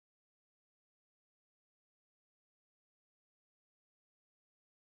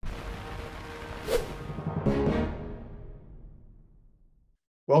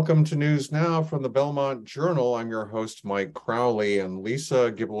Welcome to News Now from the Belmont Journal. I'm your host, Mike Crowley, and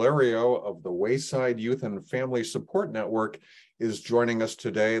Lisa Gibalerio of the Wayside Youth and Family Support Network is joining us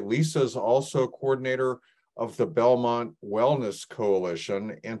today. Lisa is also coordinator of the Belmont Wellness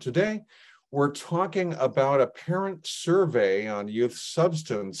Coalition, and today we're talking about a parent survey on youth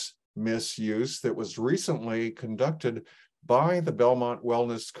substance misuse that was recently conducted by the Belmont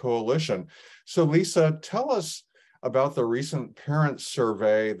Wellness Coalition. So Lisa, tell us about the recent parent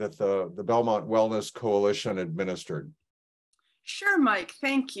survey that the Belmont Wellness Coalition administered. Sure, Mike,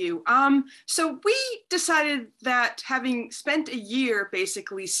 thank you. So we decided that having spent a year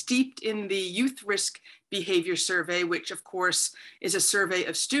basically steeped in the youth risk behavior survey, which of course is a survey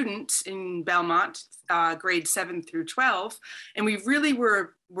of students in Belmont, grades 7 through 12, and we really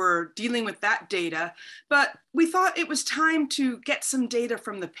were dealing with that data, but we thought it was time to get some data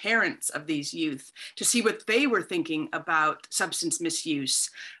from the parents of these youth to see what they were thinking about substance misuse,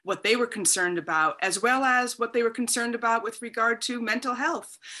 what they were concerned about, as well as what they were concerned about with regard to mental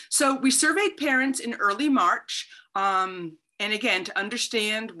health. So we surveyed parents in early March, and again, to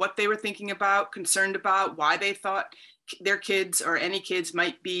understand what they were thinking about, concerned about, why they thought their kids or any kids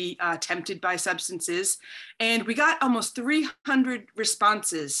might be tempted by substances. And we got almost 300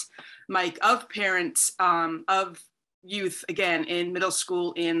 responses, Mike, of parents of youth, again, in middle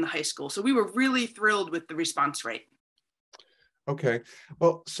school and high school. So we were really thrilled with the response rate. Okay,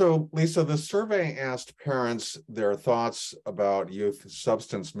 well, so Lisa, the survey asked parents their thoughts about youth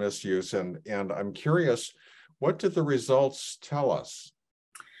substance misuse, and I'm curious, what did the results tell us?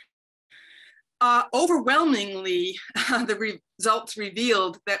 Overwhelmingly, the results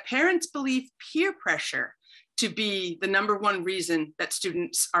revealed that parents believe peer pressure to be the #1 reason that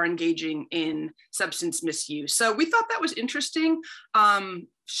students are engaging in substance misuse. So we thought that was interesting.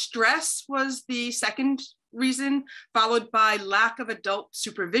 Stress was the second reason, followed by lack of adult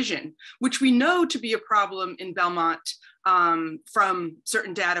supervision, which we know to be a problem in Belmont from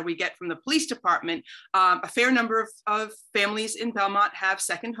certain data we get from the police department. A fair number of families in Belmont have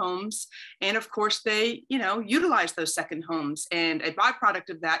second homes, and of course they, utilize those second homes, and a byproduct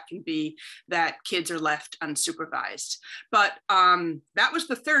of that can be that kids are left unsupervised. But that was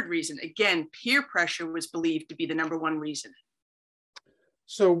the third reason. Again, peer pressure was believed to be the #1 reason.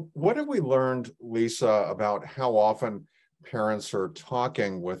 So what have we learned, Lisa, about how often parents are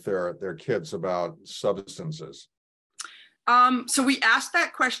talking with their kids about substances? So we asked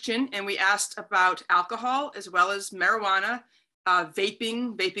that question, and we asked about alcohol as well as marijuana,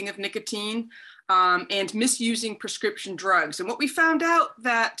 vaping of nicotine, and misusing prescription drugs. And what we found out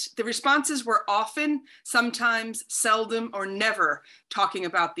that the responses were often, sometimes, seldom, or never talking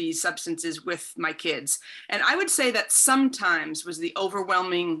about these substances with my kids. And I would say that sometimes was the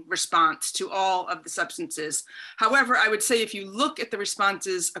overwhelming response to all of the substances. However, I would say if you look at the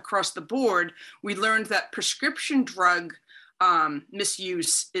responses across the board, we learned that prescription drug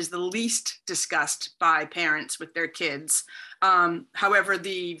misuse is the least discussed by parents with their kids. However,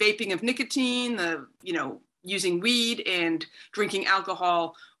 the vaping of nicotine, the using weed and drinking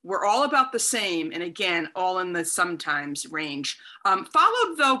alcohol were all about the same, and again, all in the sometimes range.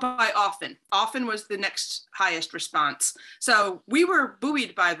 Followed though by often. Often was the next highest response. So we were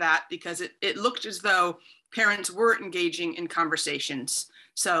buoyed by that because it looked as though parents were engaging in conversations.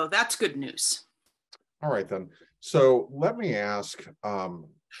 So that's good news. All right then. So let me ask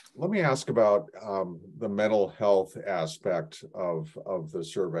about the mental health aspect of the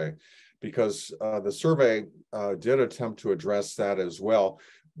survey, because the survey did attempt to address that as well.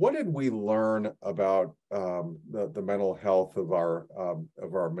 What did we learn about the mental health of our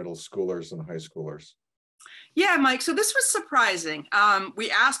middle schoolers and high schoolers? Yeah, Mike, so this was surprising. We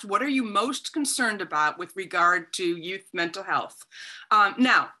asked, what are you most concerned about with regard to youth mental health?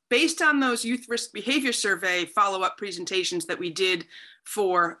 Now, based on those youth risk behavior survey follow-up presentations that we did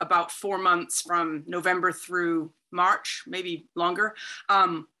for about 4 months from November through March, maybe longer,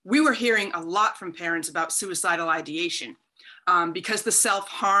 we were hearing a lot from parents about suicidal ideation because the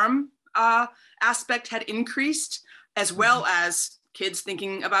self-harm aspect had increased, as well as kids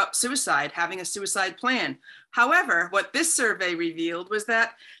thinking about suicide, having a suicide plan. However, what this survey revealed was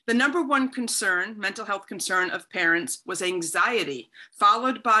that the #1 concern, mental health concern of parents, was anxiety,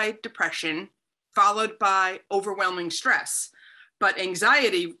 followed by depression, followed by overwhelming stress. But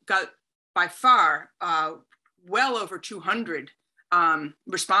anxiety got by far well over 200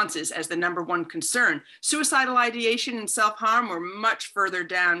 responses as the #1 concern. Suicidal ideation and self-harm were much further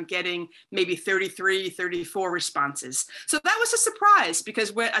down, getting maybe 33, 34 responses. So that was a surprise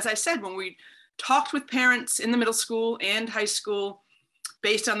because, as I said, when we talked with parents in the middle school and high school,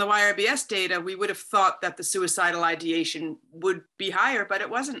 based on the YRBS data, we would have thought that the suicidal ideation would be higher, but it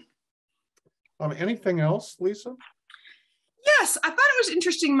wasn't. Anything else, Lisa? Yes, I thought it was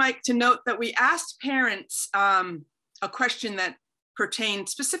interesting, Mike, to note that we asked parents a question that pertained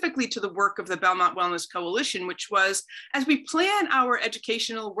specifically to the work of the Belmont Wellness Coalition, which was, as we plan our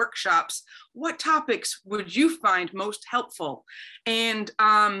educational workshops, what topics would you find most helpful? And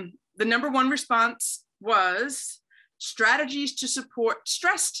the number one response was strategies to support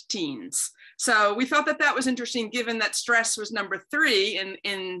stressed teens. So we thought that that was interesting, given that stress was number 3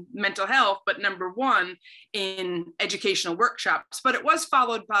 in mental health, but number 1 in educational workshops. But it was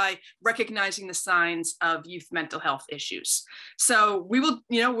followed by recognizing the signs of youth mental health issues. So we will,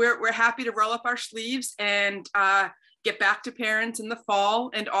 we're happy to roll up our sleeves and get back to parents in the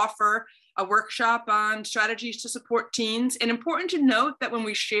fall and offer a workshop on strategies to support teens. And important to note that when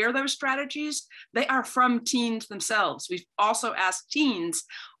we share those strategies, they are from teens themselves. We've also asked teens,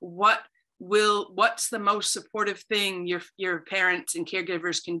 what's the most supportive thing your parents and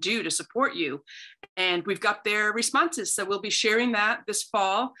caregivers can do to support you? And we've got their responses. So we'll be sharing that this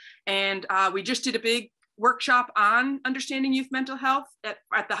fall. And we just did a big workshop on understanding youth mental health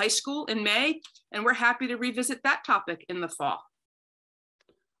at the high school in May. And we're happy to revisit that topic in the fall.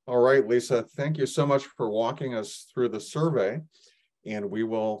 All right, Lisa, thank you so much for walking us through the survey. And we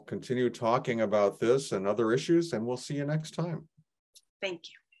will continue talking about this and other issues, and we'll see you next time. Thank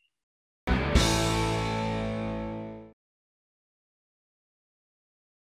you.